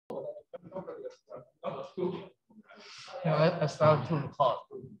Yeah, I start to record.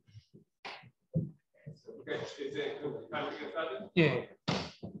 Okay, is it time to get started? Yeah.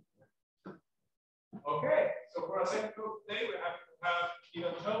 Okay, so for our second group today, we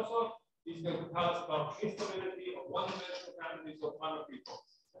have Cheltsov. He's going to tell us about instability of one-dimensional quantities of Fano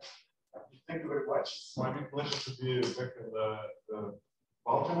threefolds. Thank you very much. It's my big pleasure to be back in the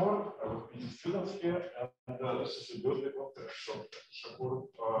Baltimore. I was meeting students here, and this is a birthday conference. So Shakur,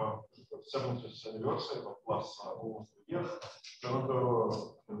 70th anniversary of plus almost a year. Toronto,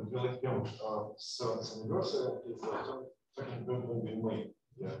 the building came 7th anniversary is the second building in May.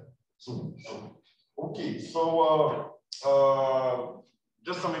 Yeah, soon. Okay, so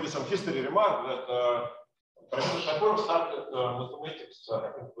just maybe some history remark that Professor Shakur started mathematics,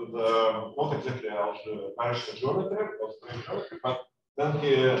 I think, with not exactly Irish geometry, Australian geometry, but then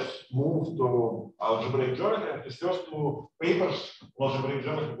he moved to algebraic geometry, and his first two papers on algebraic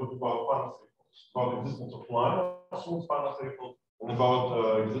geometry were about Fano threefolds, about the existence of line smooth Fano threefolds, and about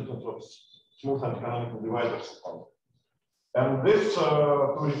existence of smooth and canonical divisors of Fano. And these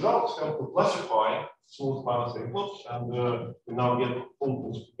two results help to classify smooth Fano threefolds, and we now get full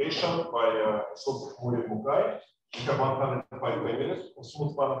classification by Cheltsov Mukai. We have 105 families of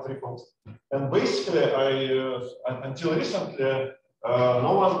smooth Fano threefolds. And basically, until recently,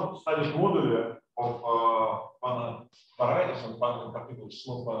 no one studied moduli of Fano varieties and Fano in particular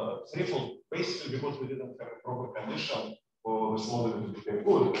smooth Fano threefold, basically because we didn't have a proper condition for this moduli to become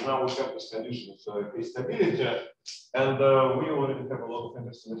good. Now we have this condition of K-stability, and we already have a lot of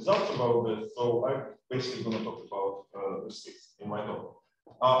interesting results about this. So I'm basically going to talk about this case in my talk.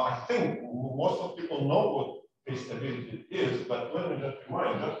 I think most of people know what K-stability is, but let me just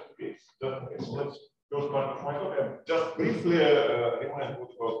remind, just in case. So let's first part of my talk. I just briefly remind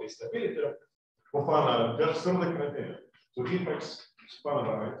what about K-stability for Fano, just from the criteria. So if X is Fano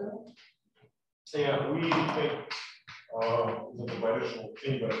variety, and we take the bidirectional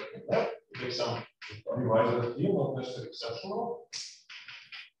invariant map, we take some divisor T, not necessarily exceptional.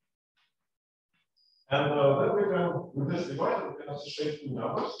 And then we can, with this divisor, we can associate two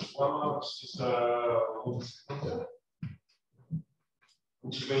numbers. One number is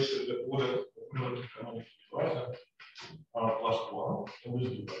which is basically the order of canonical divisor plus 1 in this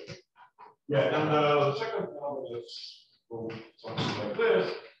divisor. Yeah, and the second number is something like this.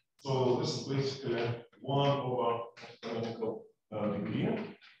 So this is basically 1 over canonical degree,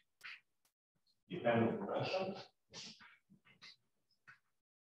 the end of dimension.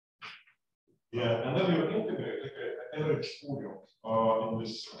 Yeah, and then you integrate like an average Fourier in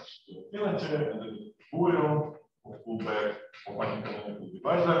this infinity, and then Fourier will pull back of anti-canonical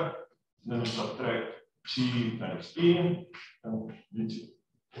divisor. Then you subtract T times E and dt.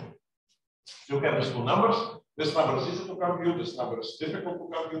 You have these two numbers. This number is easy to compute. This number is difficult to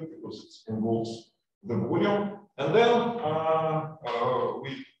compute because it involves the volume. And then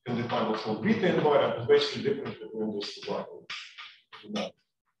we can define what's called beta invariant, is basically difference between these two variables.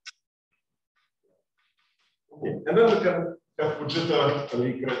 Okay. And then we can have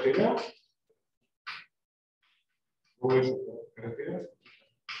Fujita-Lee criteria. Criteria.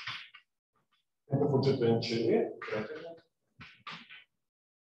 And the Fujita and Lee criteria.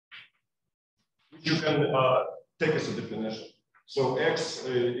 Which you can take as a definition. So X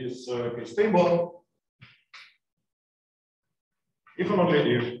is stable if and only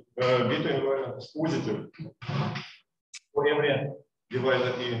if beta invariant is positive for every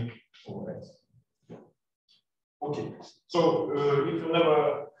divisor E over X. Okay, so if you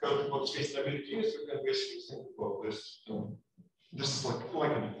never heard what K-stability is, you can basically think about this. This is like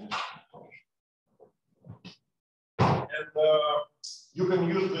a definition. And you can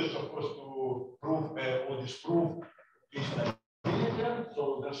use this, of course, to prove or disprove K-stability. So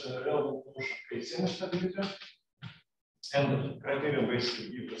there's a relevant notion of K-semi-stability. And the criterion basically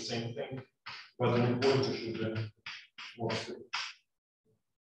give the same thing, but the inequality should be more strict.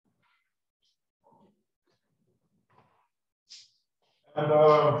 And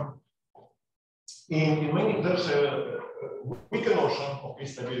in many, there's a weaker notion of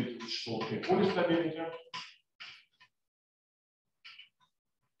instability, which is called polystability.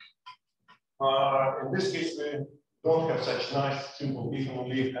 In this case, we don't have such nice, simple if and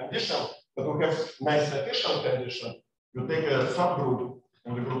only if condition, but we have nice additional condition. You take a subgroup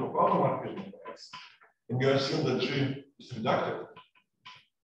in the group of automorphism of X, and you assume that G is reductive.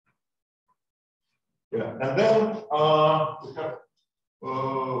 Yeah, and then we have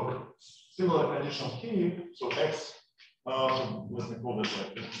similar conditions here. So X, let me call this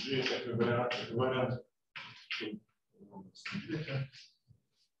like G equivalent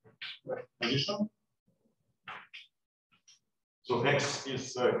condition. So So X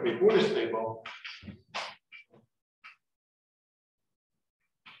is K-moduli stable.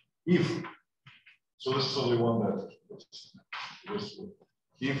 If, so this is only one that,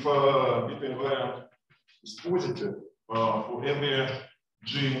 if beta invariant is positive for every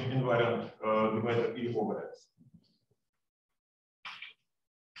G invariant divided E over X.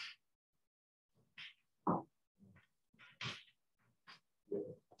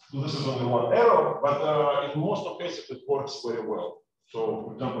 So this is only one error, but in most of cases it works very well. So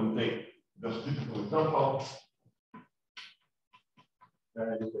for example, you take this typical example,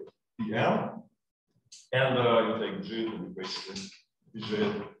 you take PM, and you take G to be basically Bj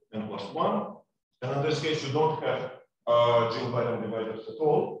n plus 1. And in this case, you don't have G invariant dividers at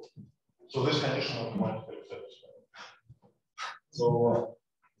all. So this condition automatically satisfied. So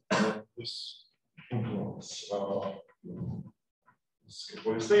this influence is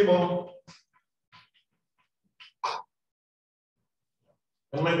polystable.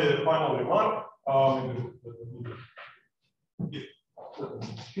 And maybe the final remark.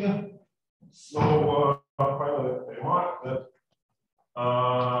 So final remark that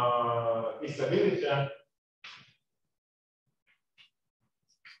stability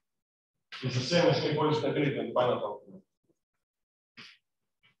is the same as K-moduli stability in final outcome.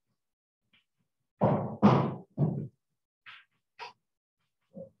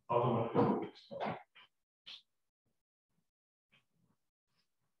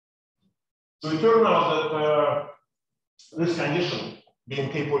 So it turns out that this condition, being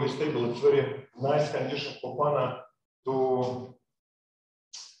K-moduli stable, is very nice condition for Fano to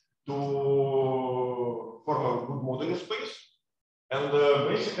form a good moduli space. And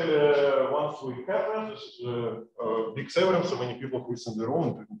basically, once we have that, this is a big theorem, so many people who is in the room,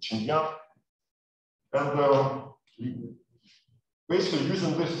 including Chinyan. And basically,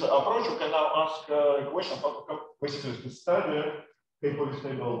 using this approach, you can now ask a question how to basically to study K-moduli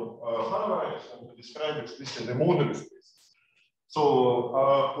stable Fano varieties and to describe explicitly the moduli space. So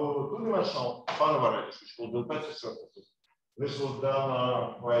for two-dimensional Fano varieties, which will be Petri surfaces, this was done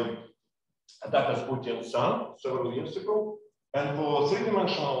by Dakas, Putti, and San several years ago. And for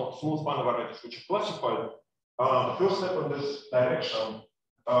three-dimensional smooth Fano varieties, which are classified, the first step in this direction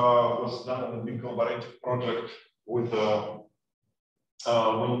was done in a big collaborative project with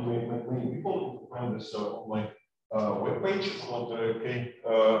many people. You can find this on my webpage. It's called the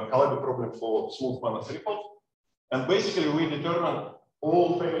Calabi problem for smooth Fano threefolds. And basically, we determined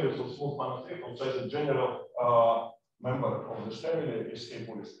all families of smooth Fano threefolds as a general member of this family is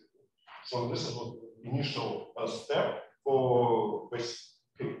K-moduli stable. So this is the initial step for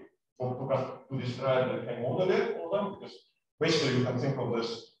basically to describe the K-moduli of them, because basically you can think of this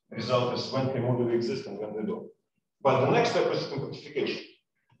result as when K-moduli exist and when they don't. But the next step is compactification.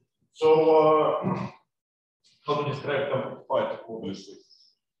 So how to describe compactified moduli spaces?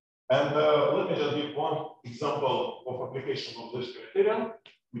 And let me just give one example of application of this criterion,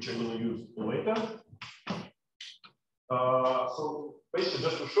 which I'm going to use later. So basically,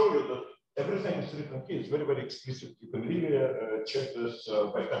 just to show you that everything is written here is very, very explicit. You can really check this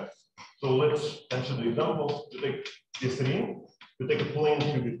by hand. So let's answer the example. You take this ring, you take a plane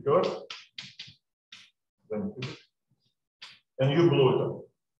cubic curve, and you blow it up.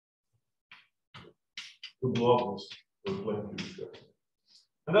 You blow up this plane cubic curve.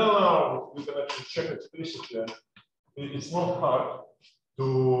 And then we can actually check explicitly. It's not hard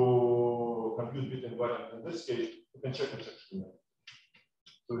to compute bit invariant. In this case, you can check it actually.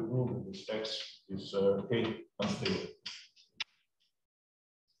 So it means that this X is K unstable.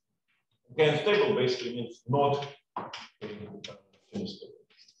 K unstable basically means not K unstable.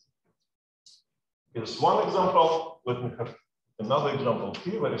 Here's one example. Let me have another example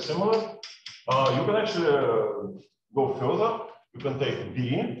here, very similar. You can actually go further. You can take B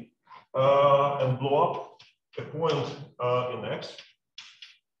and blow up a point in X,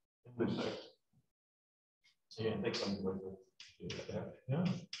 in this X. Yeah, take something like that. Yeah.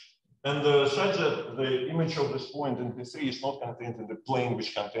 And such that the image of this point in P3 is not contained in the plane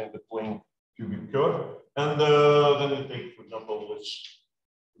which contains the plane cubic curve. And then you take, for example, this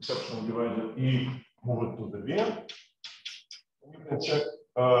exceptional divisor E, move it to the V. And you can check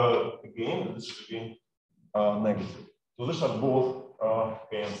again, that this is again negative. So these are both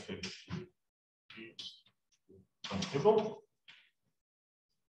K unstable.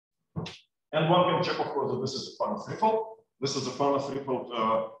 And one can check, of course, that this is a Fano threefold. This is a Fano threefold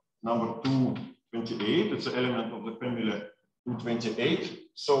number 228. It's an element of the family 228.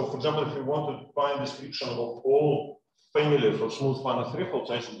 So, for example, if you want to find description of all families of smooth Fano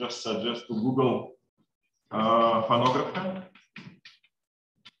threefolds, I should just suggest to Google Fanograph.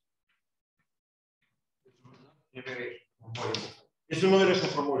 Iteration. It's enumeration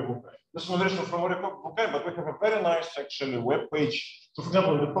from Urimukai. This is enumeration from Urimukai, but we have a very nice actually web page. So, for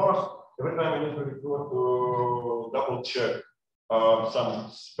example, in the past, every time I need to record to double check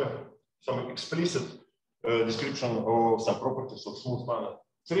some explicit description of some properties of smooth Fano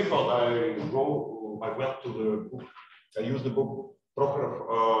threefold, I went to the book. I used the book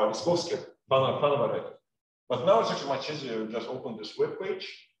Prokhorov Iskovsky Fano variety. But now it's actually much easier. You just open this web page,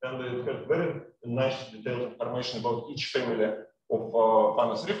 and it has very nice detailed information about each family of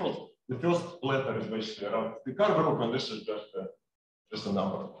Fano threefold. The first letter is basically around the car group, and this is just a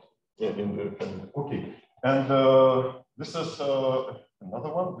number in the family. Okay, and this is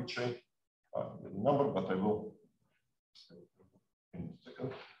another one which I number, but I will in a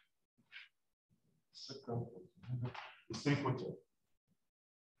second. It's 314.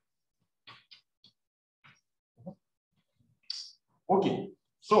 Okay,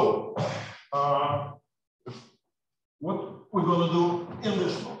 so what we're going to do in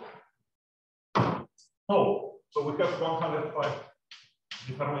this book. So we have 105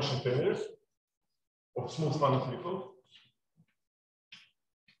 deformation families of smooth Fano threefold.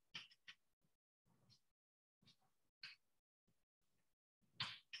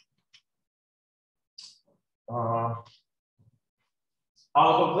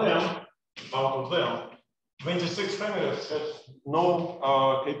 Out of them, 26 families have no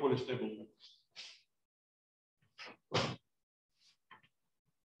K-polystable members.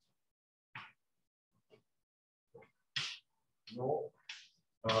 No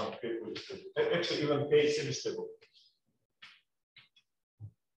K-polystable. Actually, even K-semistable.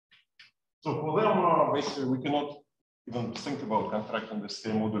 So for them, basically, we cannot even think about constructing this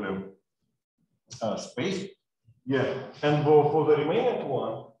K-moduli space. Yeah, and for the remaining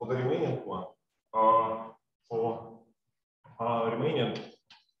one, remaining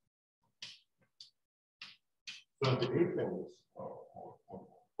 28 families.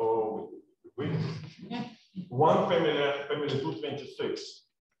 One family 226.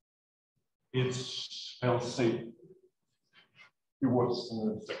 I'll say it was in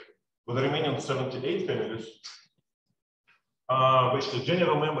a second. For the remaining 78 families, basically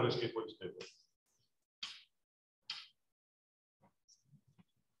general member is K-polystable.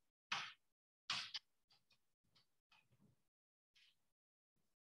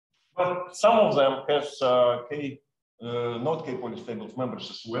 But some of them has not K-polystable members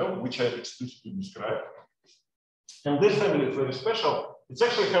as well, which I explicitly described. And this family is very special. It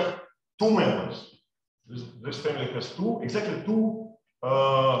actually has two members. This family has exactly two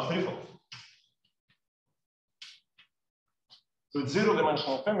threefolds. So it's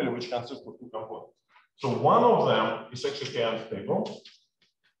zero-dimensional family which consists of two components. So one of them is actually K-unstable.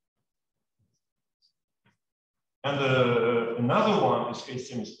 And another one is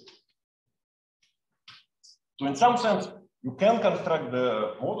K-semistable. So in some sense, you can construct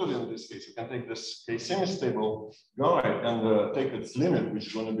the model in this case. You can take this K-semistable guy and take its limit, which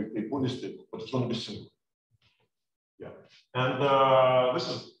is going to be K-polystable, but it's going to be simple. Yeah. And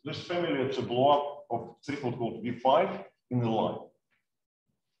this family, it's a blow-up of threefold called V5 in the line.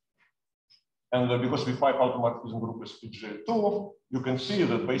 And because V5 automorphism group is PJ2, you can see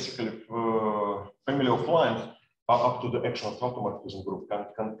that basically family of lines are up to the action of automorphism group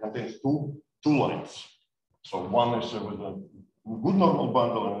contains two lines. So one is with a good normal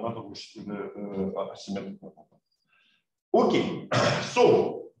bundle and another with the asymmetric normal bundle. Okay, so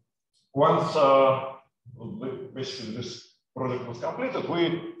once basically this project was completed,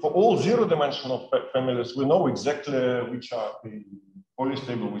 for all zero-dimensional families, we know exactly which are the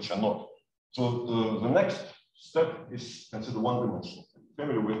polystable, which are not. So the next step is consider one-dimensional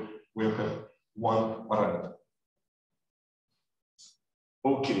family where you have one parameter.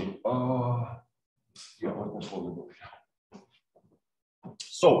 Okay. Yeah, let me slowly go here.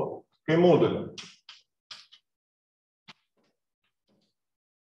 So, K-moduli.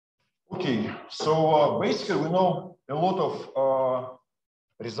 Okay, so basically we know a lot of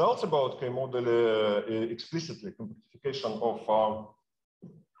results about K-moduli explicitly, compactification of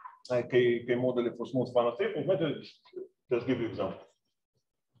K-moduli for smooth Fano threefold. Let me just give you an example.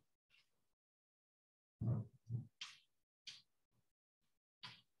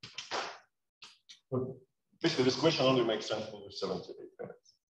 Basically, this question only makes sense for the 78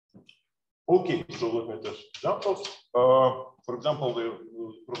 minutes. Okay, so let me just examples. For example,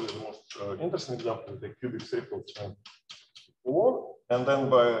 probably the most interesting example is the cubic threefolds and 4, and then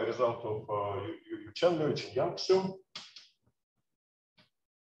by result of Yuchenlevich and Yangsu.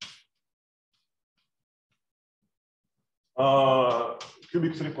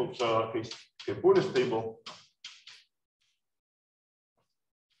 Cubic threefolds are K-polystable.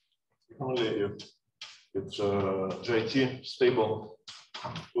 Only if it's JIT stable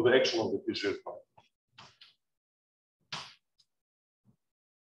to the action of the PGF file.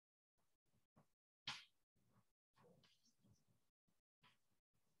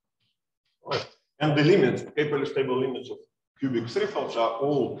 Right. And the limits, K-moduli stable limits of cubic threefolds are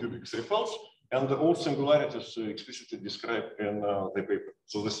all cubic threefolds, and all singularities explicitly described in the paper.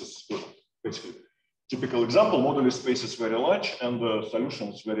 So this is basically typical example. Moduli space is very large, and the solution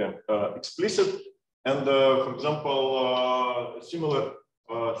is very explicit. And for example, similar.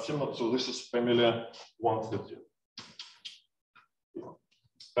 So this is family 130.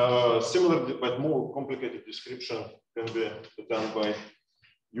 Similar but more complicated description can be done by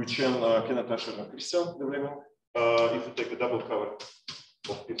Yuchen, Natasha, and Christian Devleming. If you take a double cover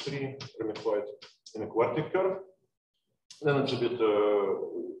of P3 ramified in a quartic curve, then it's a bit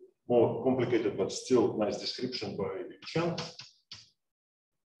more complicated, but still nice description by Yuchen.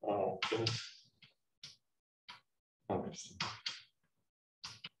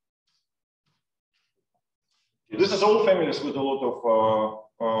 This is all families with a lot of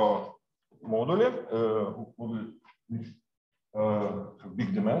moduli,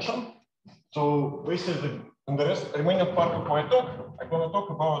 big dimension. So basically, in the remaining part of my talk, I'm going to talk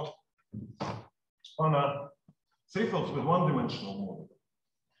about threefolds with one-dimensional moduli.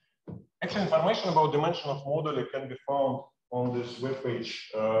 Actually, information about dimension of moduli can be found on this webpage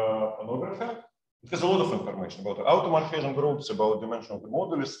phonographer. It has a lot of information about the automorphism groups, about dimension of the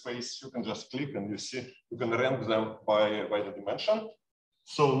moduli space. You can just click and you see, you can rank them by the dimension.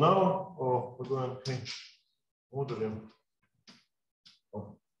 So now we're going to moduli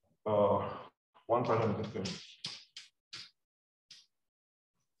of one parameter family.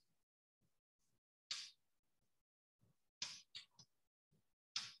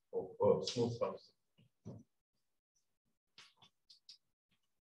 Of smooth function.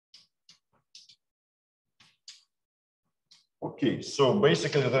 Okay, so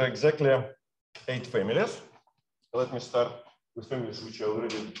basically there are exactly 8 families. Let me start with families which I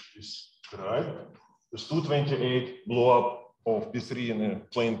already described. There's 228 blow up of P3 in a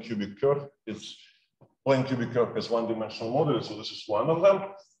plane cubic curve. It's plane cubic curve has one-dimensional moduli, so this is one of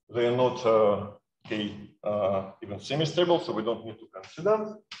them. They are not even semi-stable, so we don't need to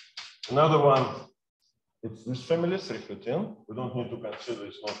consider. Another one, it's this family, 315. We don't need to consider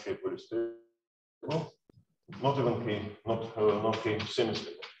it's not K polystable. Not even K, not K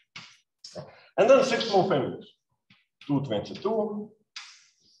semi-stable. And then 6 more families. 222,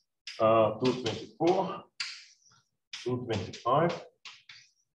 224, 225,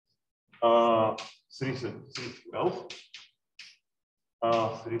 312,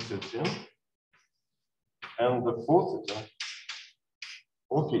 313, and the 413.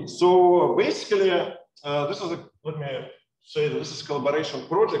 Okay, so basically, this is let me say that this is a collaboration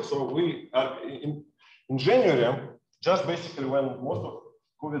project. So we are in January, just basically when most of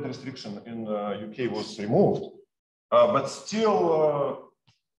COVID restriction in UK was removed, but still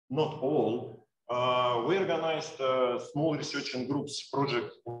not all, we organized a small research and groups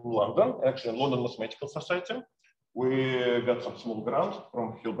project in London, actually in London Mathematical Society. We got some small grant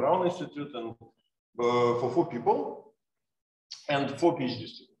from Hill Brown Institute and for 4 people and 4 PhD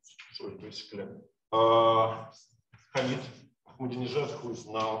students. So basically, Hamid Ahmadinejad, who is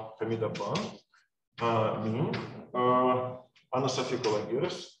now Hamid Abban, me, Anna Sophia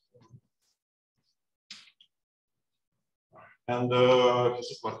Kolagiris, and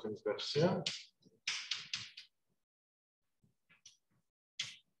Jesus Martin Garcia.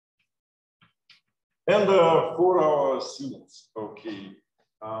 And for our students, okay,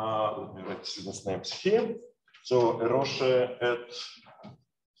 let me write students' names here. So Roche at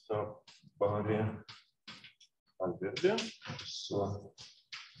Sabari Alberti, so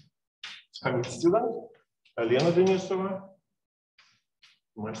Hamid student, Elena Denisova,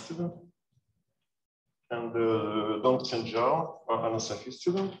 my student, and Dong Chen Zhao, Anna Sophie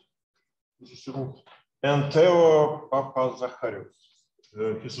student, and Theo Papazakharov,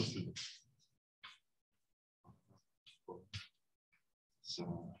 his student.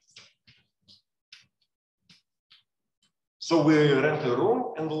 So we rent a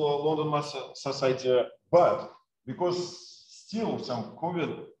room in the London Math Society, but because still some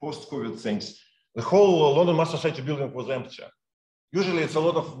post-COVID things, the whole London Math Society building was empty. Usually it's a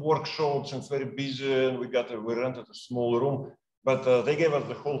lot of workshops and it's very busy, and we rented a small room, but they gave us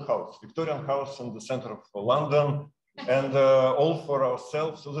the whole house, Victorian house in the center of London, and all for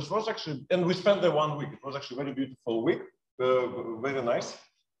ourselves. So this was actually, and we spent there 1 week. It was actually a very beautiful week, very nice.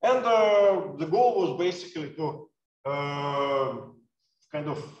 And the goal was basically to kind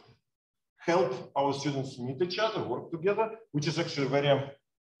of help our students meet each other, work together, which is actually very,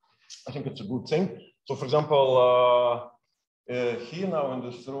 I think it's a good thing. So for example, here now in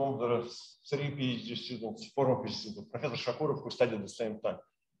this room, there are 3 PhD students, 4 PhD students, Professor Shakurov, who studied at the same time,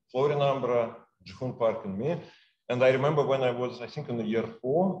 Florian Ambra, Jihun Park, and me. And I remember when I was, I think, in the year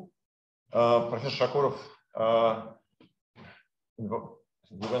 4, Professor Shakurov,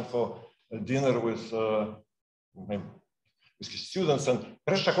 we went for a dinner with his students, and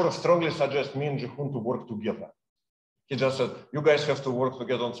Professor Shakurov strongly suggested me and Jihun to work together. He just said, you guys have to work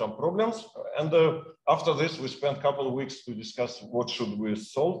together on some problems. And after this, we spent a couple of weeks to discuss what should we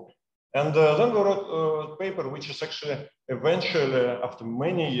solve. And then we wrote a paper, which is actually eventually, after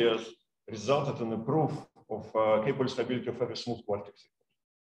many years, resulted in a proof of K-moduli stability of every smooth quartic sequence,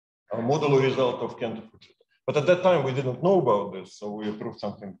 a modular result of Kent-Fujita. But at that time, we didn't know about this, so we proved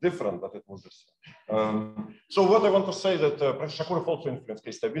something different, but it was the same. So what I want to say that Professor Shakurov also influenced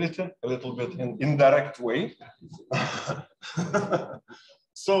K-stability a little bit in indirect way.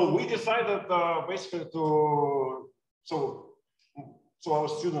 So we decided basically to, so our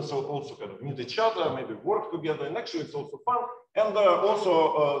students also kind of meet each other, maybe work together, and actually it's also fun. And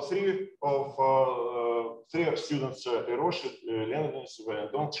also three of students, Erosh, Leonidis, and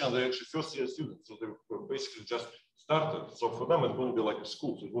Domchan, they're actually first-year students, so they were basically just started. So for them, it's going to be like a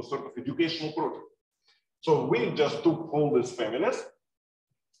school. So it was sort of educational project. So we just took all these families,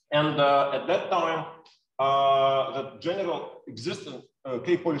 and at that time, the general existence,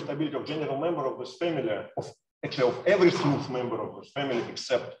 K-moduli stability of general member of this family, of every smooth member of this family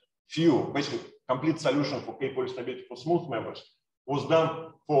except few, basically complete solution for K-moduli stability for smooth members was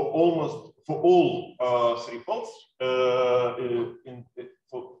done for all threefolds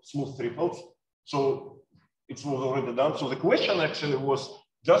for smooth threefolds. So it was already done. So the question actually was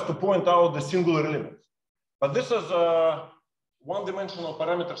just to point out the singular elements. But this is a one-dimensional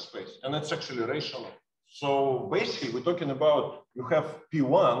parameter space, and it's actually rational. So basically, we're talking about you have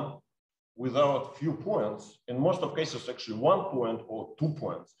P1 without few points. In most of cases, actually 1 point or 2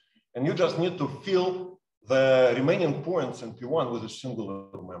 points. And you just need to fill the remaining points in P1 with a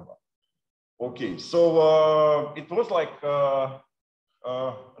singular member. Okay, so it was like, I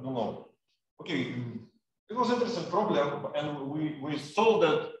don't know. Okay, it was an interesting problem, and we solved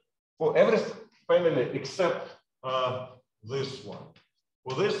it for every family except this one.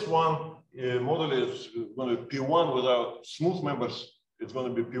 For this one, moduli is going to be P1 without smooth members. It's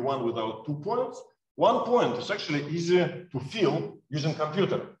going to be P1 without 2 points. 1 point is actually easier to fill using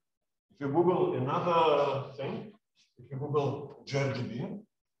computer. If you Google another thing, if you Google GRDB,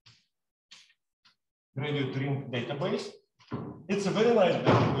 Gradient Ring Database, it's a very nice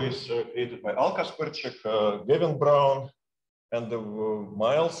database created by Al Kasperczyk, Gavin Brown, and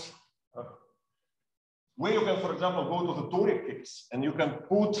Miles, where you can, for example, go to the toric case, and you can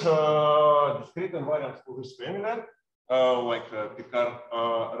put discrete invariants for this family, like Picard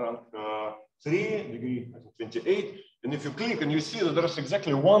rank 3, degree 28. And if you click and you see that there's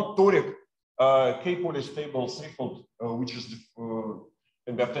exactly one toric K-moduli stable threefold, which is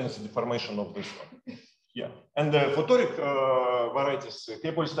can be obtained as a deformation of this one. Yeah. And for toric varieties,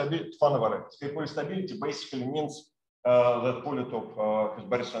 K-moduli stability, Fano varieties, K-moduli stability basically means that polytope has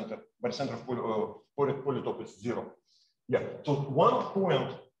barycenter of polytope is 0. Yeah. So 1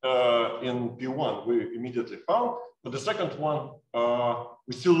 point in P1 we immediately found, but the second one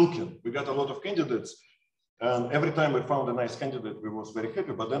we're still looking. We got a lot of candidates, and every time we found a nice candidate, we was very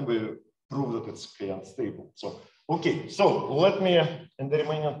happy. But then we proved that it's K unstable. So okay, so let me in the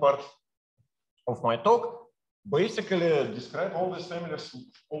remaining part of my talk basically describe all these families,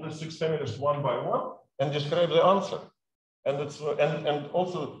 all the 6 families one by one, and describe the answer, and it's and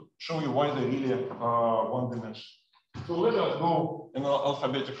also show you why they really are one dimension. So let us go in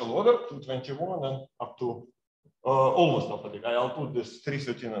alphabetical order to 21 and up to almost alphabetical. I'll put this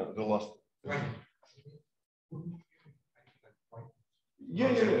 313 at the last. Yeah,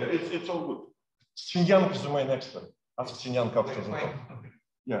 it's all good. Xinjiang is the main expert. Ask Xinjiang after the talk.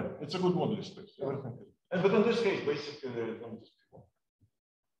 Yeah, it's a good model space. Everything is. And but in this case, basically,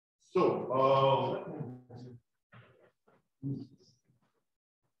 so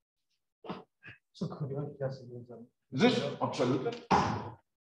this absolutely.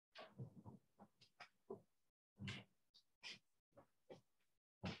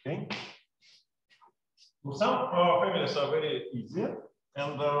 Okay. So some families are very easy,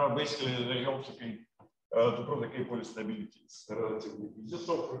 and basically they also can to prove the K-moduli stability is relatively easy.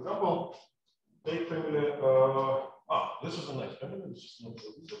 So, for example, take family. This is a nice family. This is not so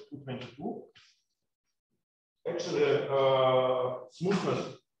easy. 222. Actually, smoothness.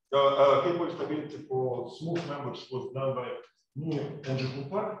 K-moduli stability for smooth members was done by me and Jihun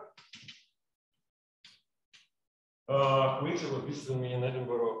Park. who actually was visiting me in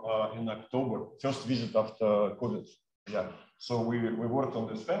Edinburgh in October, first visit after COVID. Yeah, so we worked on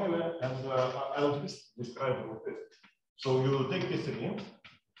this family, and I will just describe it like this. So you take this ring,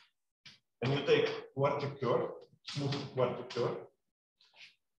 and you take quartic curve, smooth quartic curve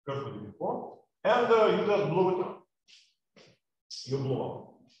with the before, and you just blow it up. You blow up.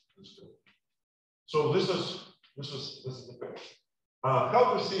 So this is the picture.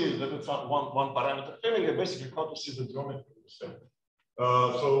 How to see that it's one parameter family, basically how to see the geometry of this family.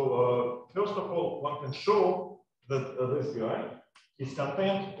 So first of all, one can show that this guy is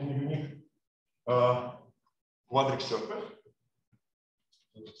contained in a unique quadric surface.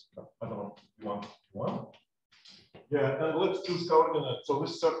 I don't know, one. Yeah, and let's choose coordinate. So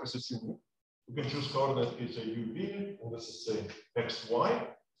this surface is unique. We can choose coordinate is a UV, and this is a XY.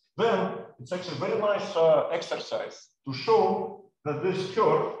 Then it's actually a very nice exercise to show that this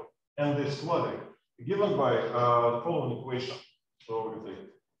curve and this quadrant given by the following equation. So we say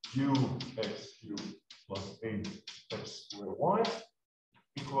Q(x cubed plus 8x squared y)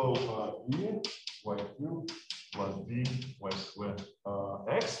 equal B y cubed plus B y squared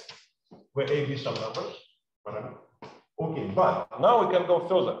x, where A, B some numbers. Okay, but now we can go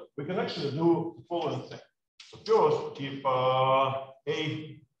further. We can actually do the following thing. So first, if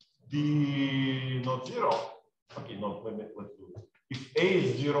A, B not 0, okay, no, let's do it. If A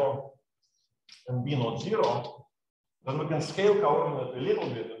is 0 and B not 0, then we can scale coordinate a little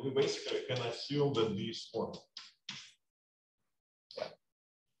bit, and we basically can assume that B is 1.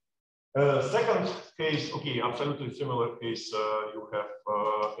 Second case, okay, absolutely similar case. You have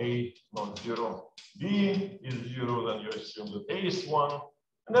A not 0, B is 0, then you assume that A is 1.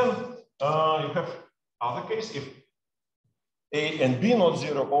 And then you have other case, if A and B not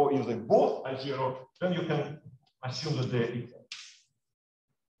 0, or if they both are 0, then you can assume that they're equal.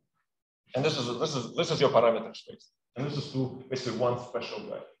 And this is your parameter space. And this is basically one special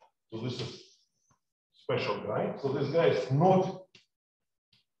guy. So this is special guy. So this guy is not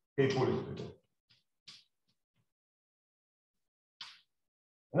K-moduli.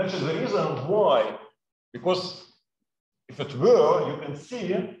 And actually the reason why, because if it were, you can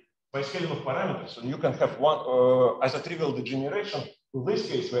see by scaling of parameters, and you can have one as a trivial degeneration to this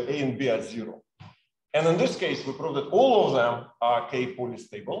case where A and B are 0. And in this case, we prove that all of them are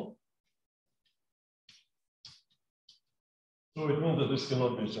K-polystable. So it means that this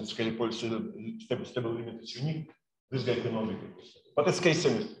cannot be, since K-polystable limit is unique, this guy cannot be K-polystable. But it's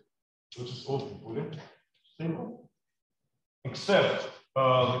K-symmetry, which is also polystable, except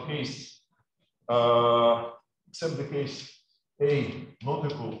the case A not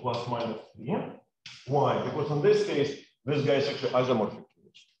equal plus minus 3. Why? Because in this case, this guy is actually isomorphic.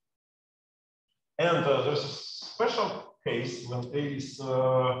 And there's a special case when A is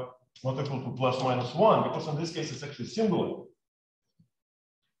not equal to plus minus 1, because in this case, it's actually singular.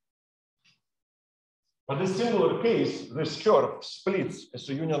 But this singular case, this curve splits as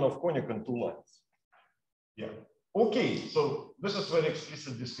a union of conic in two lines. Yeah. Okay, so this is very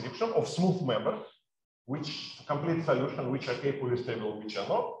explicit description of smooth members, which complete solution, which are K-polystable, which are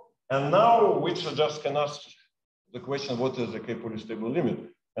not. And now we just can ask the question, what is the K-polystable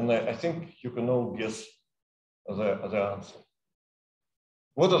limit? And I think you can all guess the answer.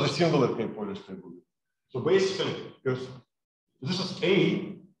 What are the singular K-polystable? So basically, because this is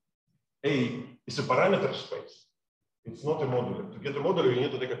A is a parameter space. It's not a modular. To get a modular, you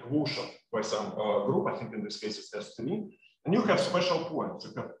need to take a quotient by some group. I think in this case it's S3. And you have special points.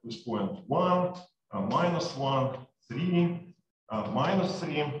 You have this point 1, minus 1, 3, minus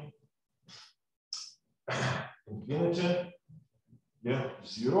 3, infinity, yeah,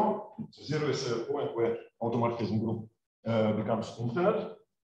 0. So 0 is a point where automorphism group becomes infinite.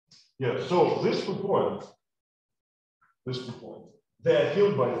 Yeah, so these 2 points, they are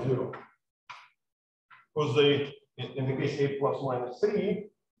filled by 0. Because they, in the case A plus minus 3,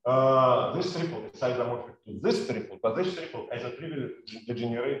 this triple is isomorphic to this triple, but this triple has a trivial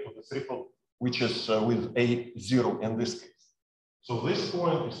degenerate to the triple, which is with A 0 in this case. So this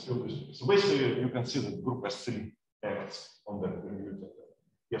point is still this. So basically, you can see that group has 3 acts on that.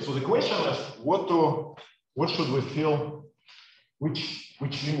 Yeah. So the question is, what should we fill? Which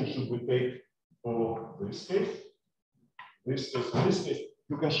limit should we take for this case? This case. In this case,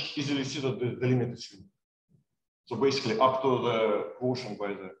 you can easily see that the limit is unique. So basically, up to the quotient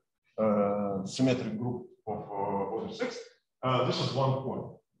by the symmetric group of order 6, this is 1 point.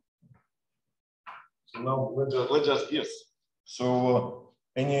 So now let's just guess. So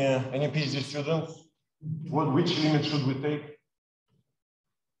any PhD students, which limit should we take?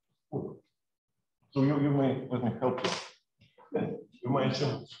 So you may let me help you. You may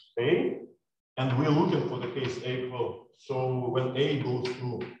assume A And we're looking for the case A equal. So when A goes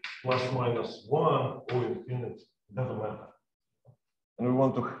to plus minus 1 or infinity, it doesn't matter. And we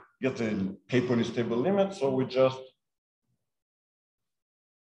want to get a K-moduli stable limit, so we just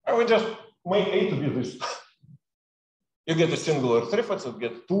make A to be this. You get a singular threefolds, you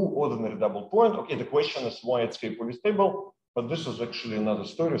get two ordinary double point. Okay, the question is why it's K-moduli stable, but this is actually another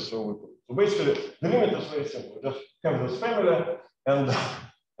story. So basically, the limit is very simple. Just have this family and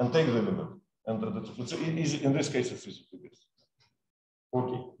take the limit. And it's easy. In this case, it's easy to get.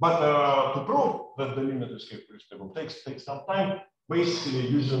 Okay, but to prove that the limit is K-moduli stable takes some time. Basically,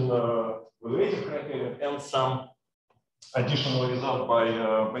 using evaluative criteria and some additional result by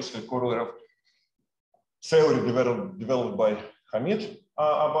basically corollary theory developed by Hamid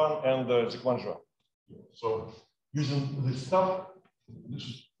Aban and Zikwanjua. So using this stuff, this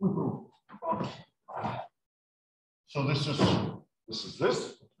is we prove. So this is this.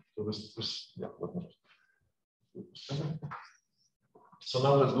 So this yeah. So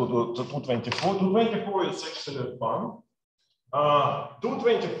now let's go to 224. 224 is actually fun.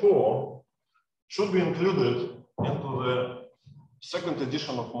 224 should be included into the second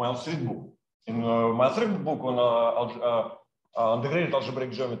edition of Miles Reed book. In Miles Reed book on degraded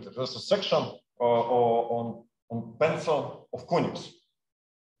algebraic geometry, there's a section on pencil of conics,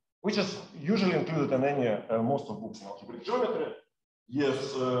 which is usually included in any most of books in algebraic geometry.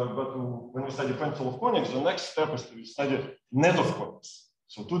 Yes, but when we study pencil of conics, the next step is to study net of conics,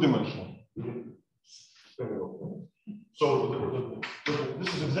 so two-dimensional. So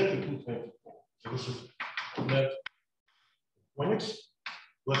this is exactly 224. So this is net conics.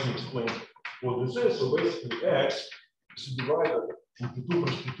 Let me explain what this is. So basically, x is divided into 2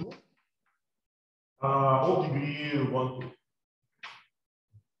 plus 2 of degree 1, 2.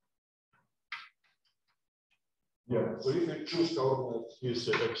 Yeah. So if you choose coordinates, here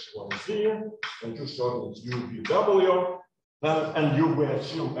say x1, 3, and choose coordinates u, v, w, then and you will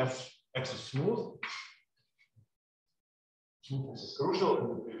assume x is smooth. Smoothness is crucial in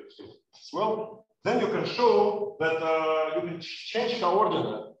the previous case as well. Then you can show that you can change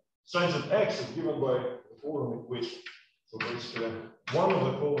coordinate such that x is given by the following equation. So basically, one of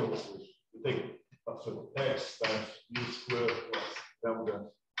the following equations. You take x times u squared plus lambda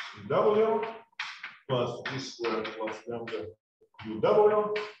w plus v squared plus lambda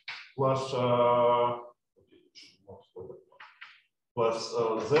uw plus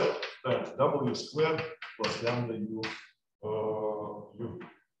z times w squared plus lambda u.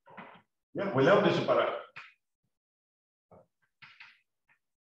 Yeah, we lambda separate.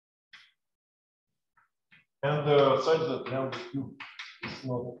 And such that lambda cube is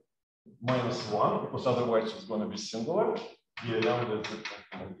not -1, because otherwise it's going to be singular. Here lambda is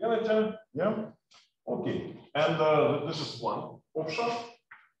homogeneity. Yeah. Okay. And this is one option.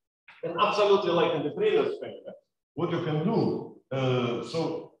 And absolutely like in the previous thing, what you can do, so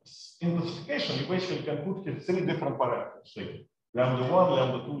in classification, you basically can put here 3 different parameters, like lambda 1,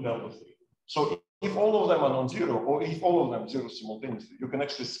 lambda 2, lambda 3. So if all of them are non-zero, or if all of them zero simultaneously, you can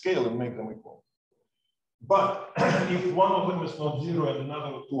actually scale and make them equal. But if one of them is not zero and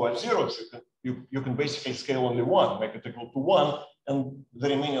another two are zeros, you can basically scale only one, make it equal to 1, and the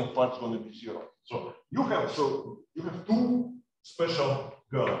remaining part is going to be 0. So you have 2 special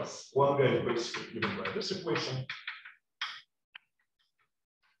guys. One guy is basically given by this equation.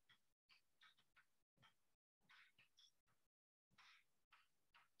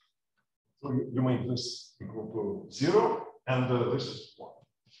 So you make this equal to 0, and this is 1.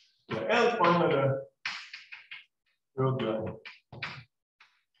 Yeah, and finally, third guy.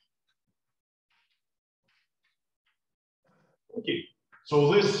 Okay, so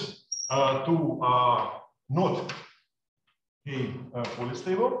these 2 are not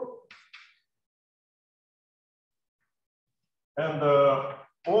polystable, and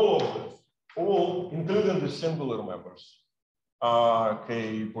all of this, including the singular members, are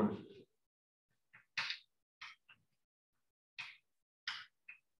polystable.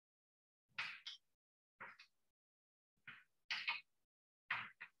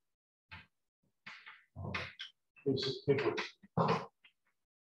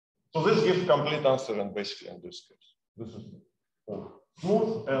 So this gives complete answer, and basically in this case, this is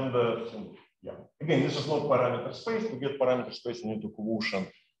smooth and simple. Yeah. Again, this is not parameter space. To get parameter space, you need to quotient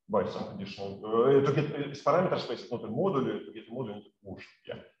by some additional. To get parameter space, it's not a moduli. To get a moduli, you need to quotient.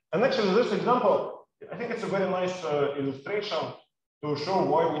 Yeah. And actually, this example, I think it's a very nice illustration to show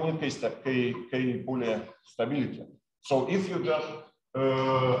why we need K-moduli stability. So if you just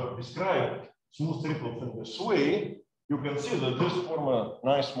describe smooth triples in this way, you can see that this form a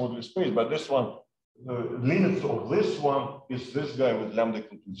nice moduli space, but this one, the limits of this one is this guy with lambda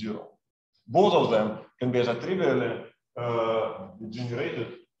equal to 0. both of them can be as a trivially generated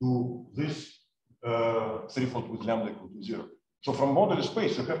to this threefold with lambda equal to 0. So from moduli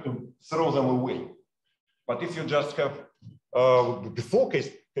space, you have to throw them away. But if you just have before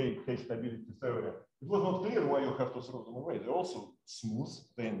K-stability theory, it was not clear why you have to throw them away. They're also smooth,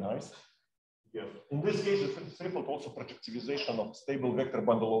 they're nice. Yes. In this case, the threefold also projectivization of stable vector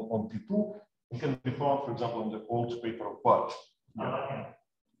bundle on P2 and can be found, for example, in the old paper of Bart. Yeah.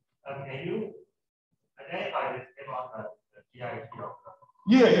 Can you identify this about the GIT of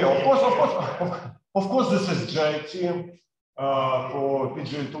Yeah, of course, this is GIT for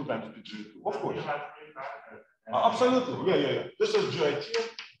PGA2 times PGA2, of course. Absolutely, yeah. This is GIT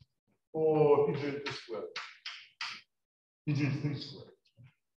for PGA2 squared, PGA3 squared.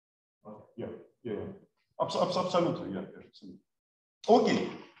 Yeah. Absolutely, yeah. Absolutely. Okay,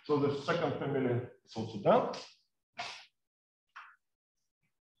 so the second family is also done.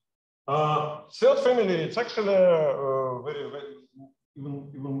 Third family, it's actually very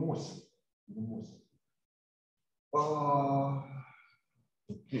even more simple.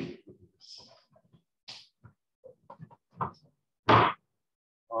 Okay.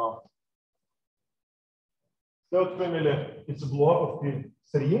 Third family, it's a block of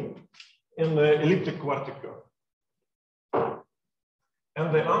P3 in the elliptic quartic curve.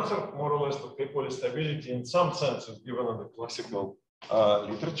 And the answer, more or less, to K-poly stability in some sense is given in the classical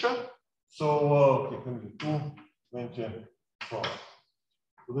literature. So, family 2, 24.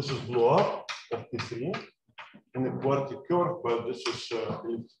 So this is blow-up of P3 in the quartic curve, but this is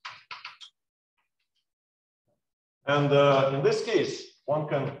elliptic. And in this case, one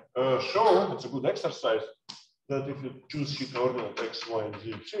can show, it's a good exercise, that if you choose phi coordinate x, y, and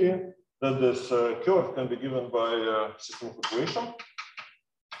z, t, that this curve can be given by a system of equation.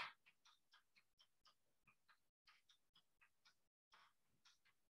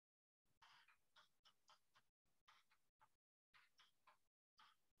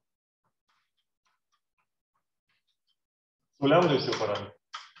 So lambda is your parameter.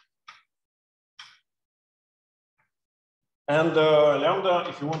 And lambda,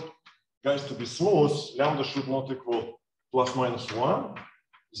 if you want guys to be smooth, lambda should not equal plus minus 1,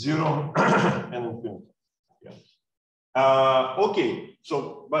 0, and infinity. Yeah. Okay,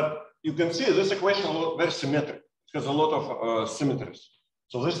 so, but you can see this equation is very symmetric. It has a lot of symmetries.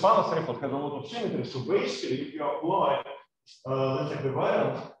 So this Fano threefold has a lot of symmetry. So basically, if you apply this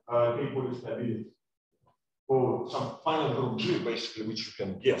equivalent K-poly stability for some final group G, basically, which you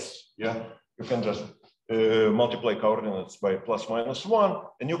can guess, yeah, you can just multiply coordinates by plus minus 1,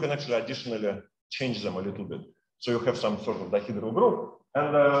 and you can actually additionally change them a little bit. So you have some sort of dihedral group,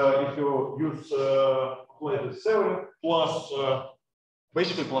 and if you use apply the 7 plus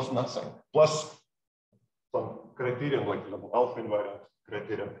basically plus nothing, plus some criterion like alpha invariant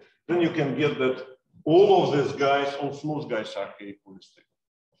criterion, then you can get that all of these guys, all smooth guys, are K-poly stable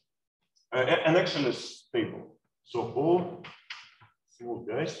and actually stable. So all smooth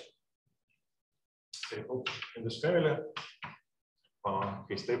guys in this family are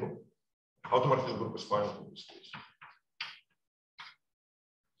K-stable. Automorphism group is final in this case.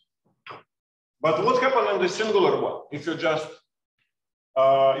 But what happened in the singular one? If you just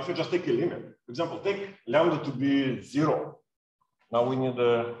take a limit, for example, take lambda to be 0. Now we need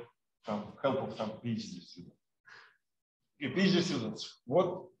some help of some PhD students. Okay, PhD students,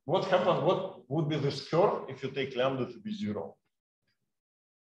 what happened? What would be this curve if you take lambda to be 0?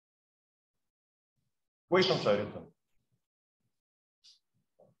 Equations are written.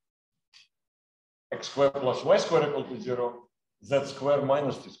 X squared plus y squared equal to 0, z squared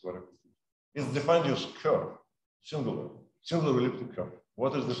minus t squared equal to 0. It's defined as curve, singular elliptic curve.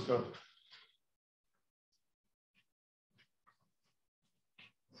 What is this curve?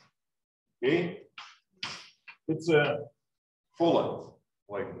 Okay, it's a full length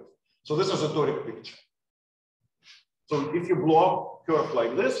like this. So this is a toric picture. So if you blow up curve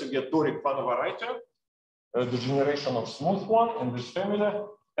like this, you get toric Fano variety, the generation of smooth one in this family.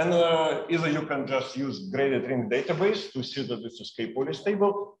 And either you can just use graded ring database to see that this is K-poly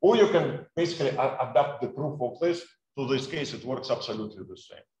stable, or you can basically adapt the proof of this. To this case, it works absolutely the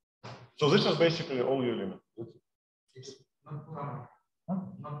same. So this is basically all your limit.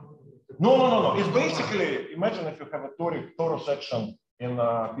 No. It's basically, imagine if you have a torus section in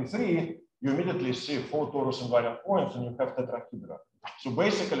P3, you immediately see 4 torus invariant points and you have tetrahedra. So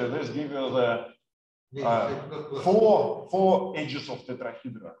basically, this gives you the four edges of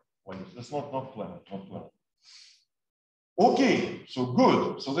tetrahedra. It's not planet, Okay, so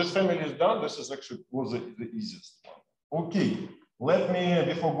good. So this family is done. This is actually was the easiest one. Okay, let me,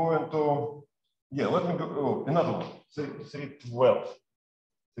 before going to, let me go, another one, 312.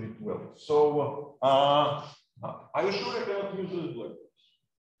 312. So are you sure I cannot use it like this?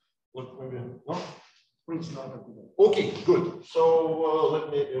 What maybe no? Please not. Okay, good. So let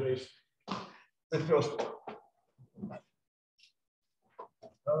me erase the first one.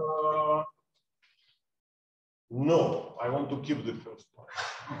 No, I want to keep the first one.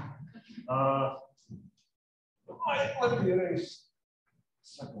 Let me erase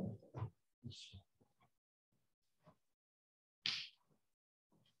second.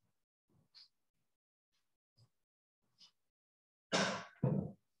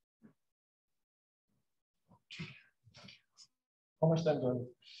 How much time do I have?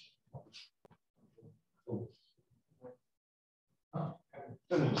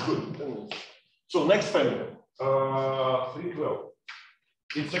 10 minutes, good, 10 minutes. So next family, 312.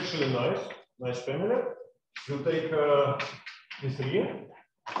 It's actually nice family. You take E3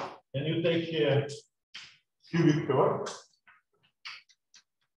 and you take a cubic curve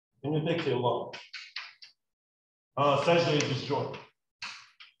and you take a log. Such that it is disjoint.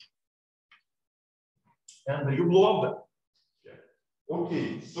 And you blow up them.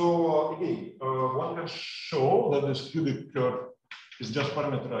 Okay, so again, one can show that this cubic curve is just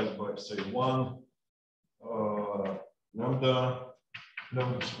parameterized by, say, 1 lambda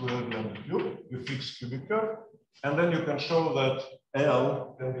squared, lambda cube. You fix cubic curve, and then you can show that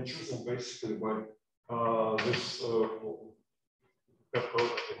L can be chosen basically by this curve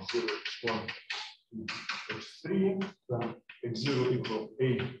x0, x1, x3, then x0 equals a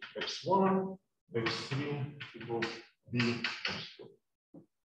x1, x3 equals b x2.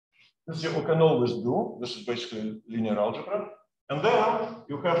 This you can always do. This is basically linear algebra. And then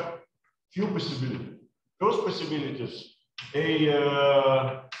you have few possibilities. First possibility is A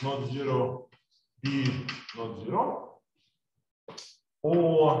not 0, B not 0,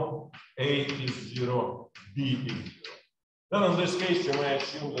 or A is 0, B is 0. Then in this case, you may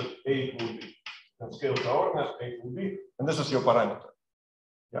assume that A will be, and scale coordinates, A will be, and this is your parameter.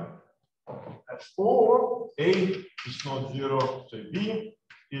 Yeah. Or A is not 0, say B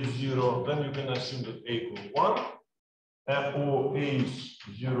is 0, then you can assume that A equals 1, or A is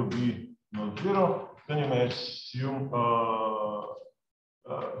 0, B not 0, then you may assume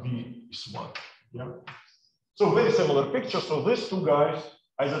B is 1. Yeah. So very similar picture. So these two guys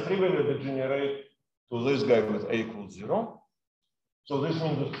either trivially degenerate to this guy with A equals 0. So this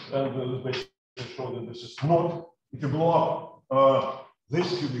means that, and this basically shows that this is not, if you blow up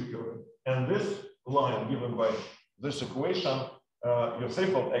this cubic curve and this line given by this equation, your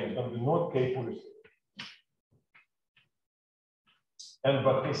threefold X is going to be not K fully. And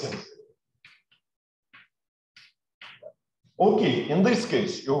but K semi. Okay, in this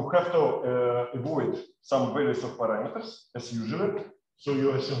case, you have to avoid some values of parameters as usual. So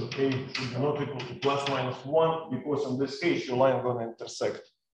you assume A should be not equal to plus minus 1, because in this case, your line going to intersect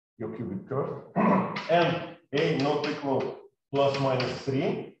your cubic curve. And A not equal plus minus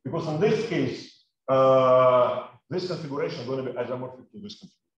 3, because in this case, this configuration is going to be isomorphic to this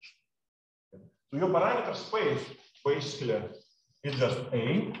configuration. Okay. So your parameter space basically is just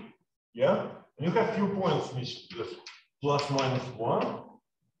A, yeah? And you have few points missing, just plus minus 1,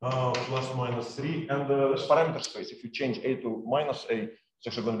 plus minus 3, and this parameter space, if you change A to minus A, it's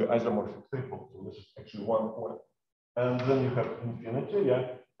actually going to be isomorphic threefold. So this is actually 1 point. And then you have infinity, yeah?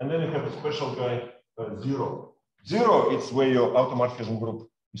 And then you have a special guy, 0. 0 is where your automorphism group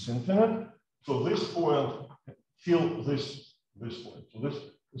is infinite. So this point fill this point. So this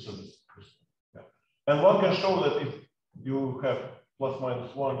is this. Yeah. And one can show that if you have plus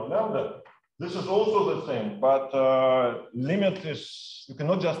minus 1 or lambda, this is also the same, but limit is, you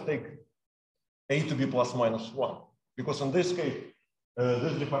cannot just take A to be plus minus 1, because in this case,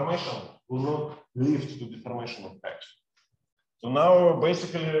 this deformation will not lead to deformation of X. So now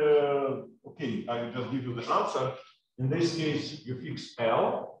basically, okay, I just give you the answer. In this case, you fix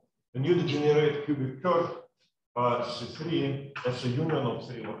L, and you degenerate cubic curve C3 as a union of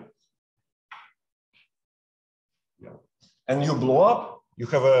 3 lines. Yeah. And you blow up, you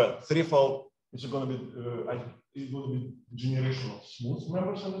have a threefold. It's going to be generation of smooth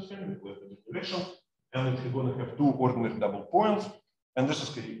members in this family with the degeneration, and it's going to have 2 ordinary double points, and this is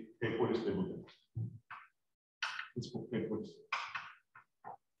K-poly stable. It's K-poly.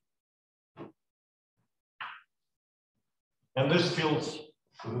 And this fills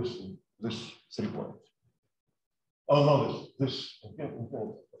this 3 points. Oh no, this.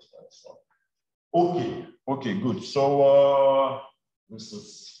 Okay, good. So this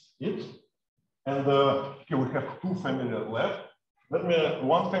is it. And okay, we have 2 families left. Let me,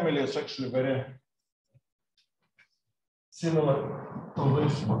 one family is actually very similar to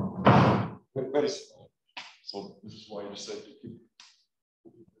this one. Very similar. So this is why I decided to keep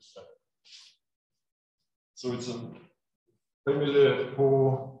this side. So it's a family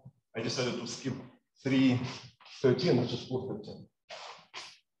who I decided to skip 313, which is 413.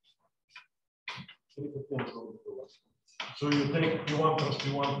 313. So you take P1 plus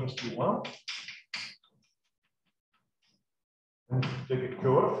P1 plus P1. And take a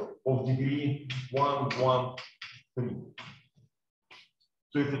curve of degree 1, 1, 3.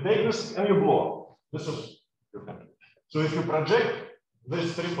 So if you take this and you blow, this is your family. So if you project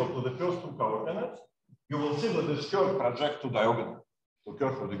this threefold to the first two coordinates, you will see that this curve projects to diagonal, to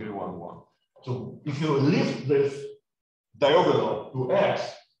curve of degree 1, 1. So if you lift this diagonal to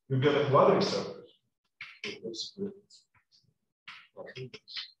x, you get a quadratic surface. So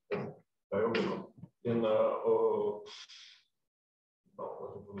diagonal in 1,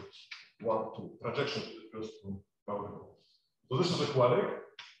 2 projection to the first two coordinates. So this is a quadratic.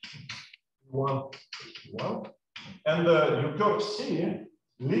 1, 1, and your curve C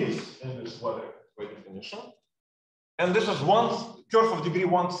lives in this quadratic by definition, and this is one curve of degree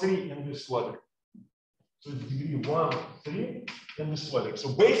 1, 3 in this quadratic. So it's degree 1, 3 in this quadratic.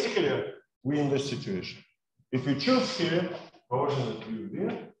 So basically, we're in this situation. If you choose here coordinate u, v,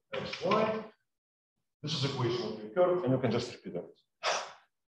 x, y, this is equation of your curve, and you can just repeat it.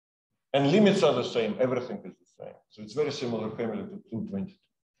 And limits are the same. Everything is the same. So it's very similar family to 222.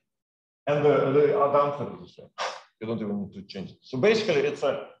 And the answer is the same. You don't even need to change it. So basically, it's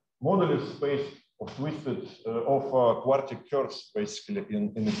a moduli space of twisted quartic curves, basically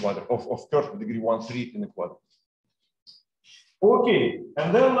in the quadrant of curve degree 1, 3 in the quadrant. Okay,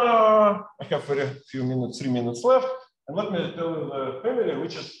 and then I have very few minutes, 3 minutes left, and let me tell you the family,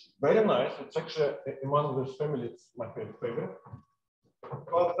 which is very nice. It's actually among this family, it's my favorite.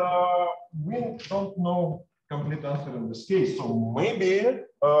 But we don't know complete answer in this case. So maybe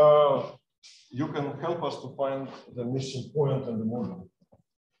you can help us to find the missing point in the model.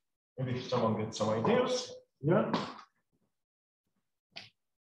 Maybe someone gets some ideas. Yeah.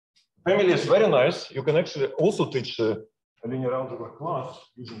 Family is very nice. You can actually also teach a linear algebra class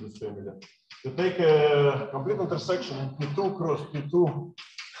using this family. You take a complete intersection in P2 cross P2.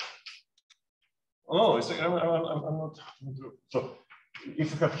 Oh, it's, I'm not. So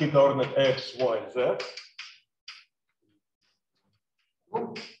if you have key coordinate x, y, z.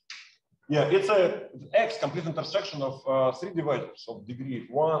 Yeah, it's a x complete intersection of 3 divisors of degree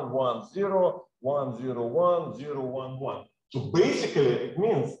 1, 1, 0, 1, 0, 1, 0, 1, 1. So basically, it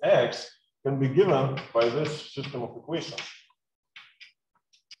means x can be given by this system of equations.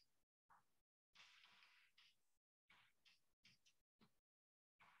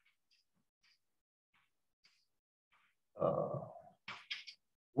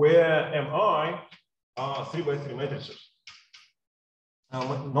 Where mi are 3 by 3 matrices.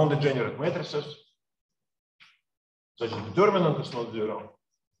 Non-degenerate matrices, such as determinant is not 0.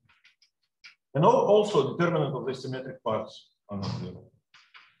 And also determinant of the symmetric parts are not 0.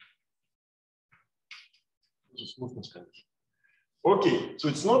 This is smoothness condition. Okay, so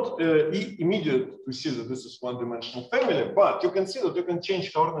it's not immediate to see that this is one-dimensional family, but you can see that you can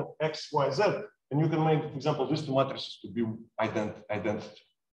change coordinate x, y, z, and you can make, for example, these two matrices to be identity.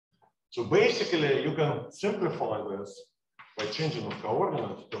 So basically, you can simplify this by changing the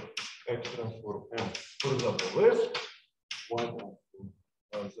coordinates to x transform m. For example, this, y transform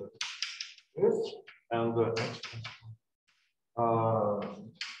z, this, and x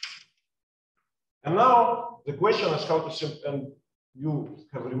transform. And now the question is how to and you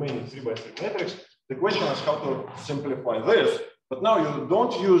have remaining 3 by 3 matrix. The question is how to simplify this, but now you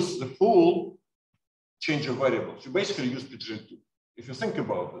don't use the full change of variables. You basically use PGA2. If you think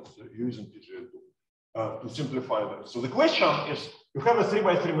about this, you're using PGA2 to simplify this. So the question is, you have a 3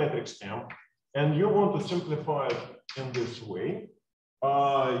 by 3 matrix M, and you want to simplify it in this way,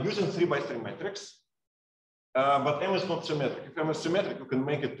 using 3 by 3 matrix. But M is not symmetric. If M is symmetric, you can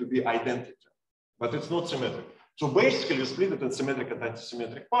make it to be identity, but it's not symmetric. So basically, you split it in symmetric and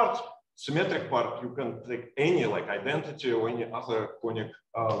anti-symmetric parts. Symmetric part, you can take any like identity or any other conic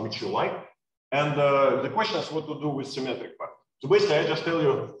which you like. And the question is what to do with symmetric part. So basically, I just tell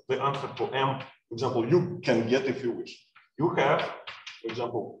you the answer for M. For example, you can get if you wish. You have, for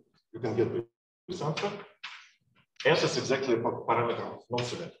example, you can get this answer. S is exactly a parameter of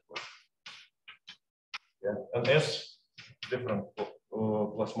non-symmetric part. Yeah, and S different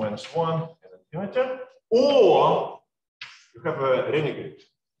plus minus 1 and infinity. Or you have a renegade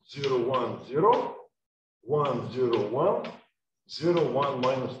 0, 1, 0, 1, 0, 1, 0, 1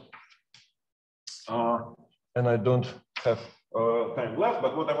 minus. And I don't have time left,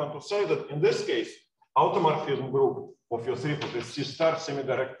 but what I want to say that in this case, automorphism group of your threefold is C star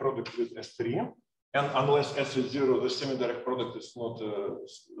semi-direct product with S3. And unless S is 0, the semi-direct product is not a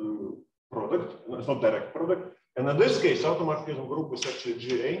product, it's not direct product. And in this case, automorphism group is actually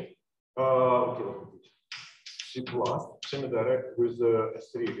GA. Okay, let me put C plus, semi-direct with the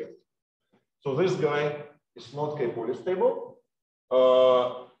S3 again. So this guy is not K-polystable.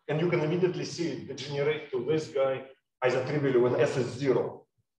 And you can immediately see it degenerate to this guy either trivially when S is 0.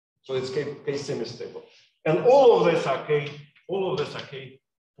 So it's K-semi-stable. And all of this are K-polystable.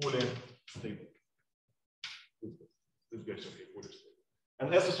 This guy's okay, polystable.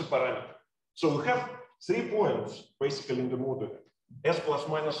 And S is a parameter. So we have 3 points basically in the moduli. S plus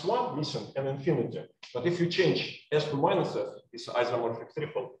minus 1 missing and infinity. But if you change S to minus S, it's isomorphic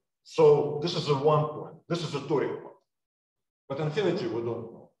threefold. So this is a 1 point. This is a toric point. But infinity, we don't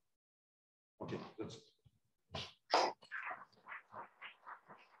know. Okay, that's it.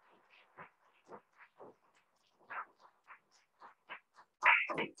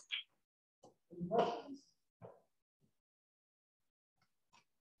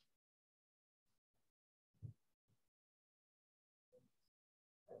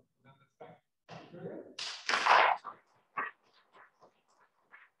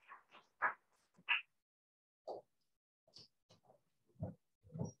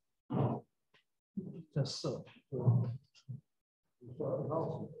 Just so.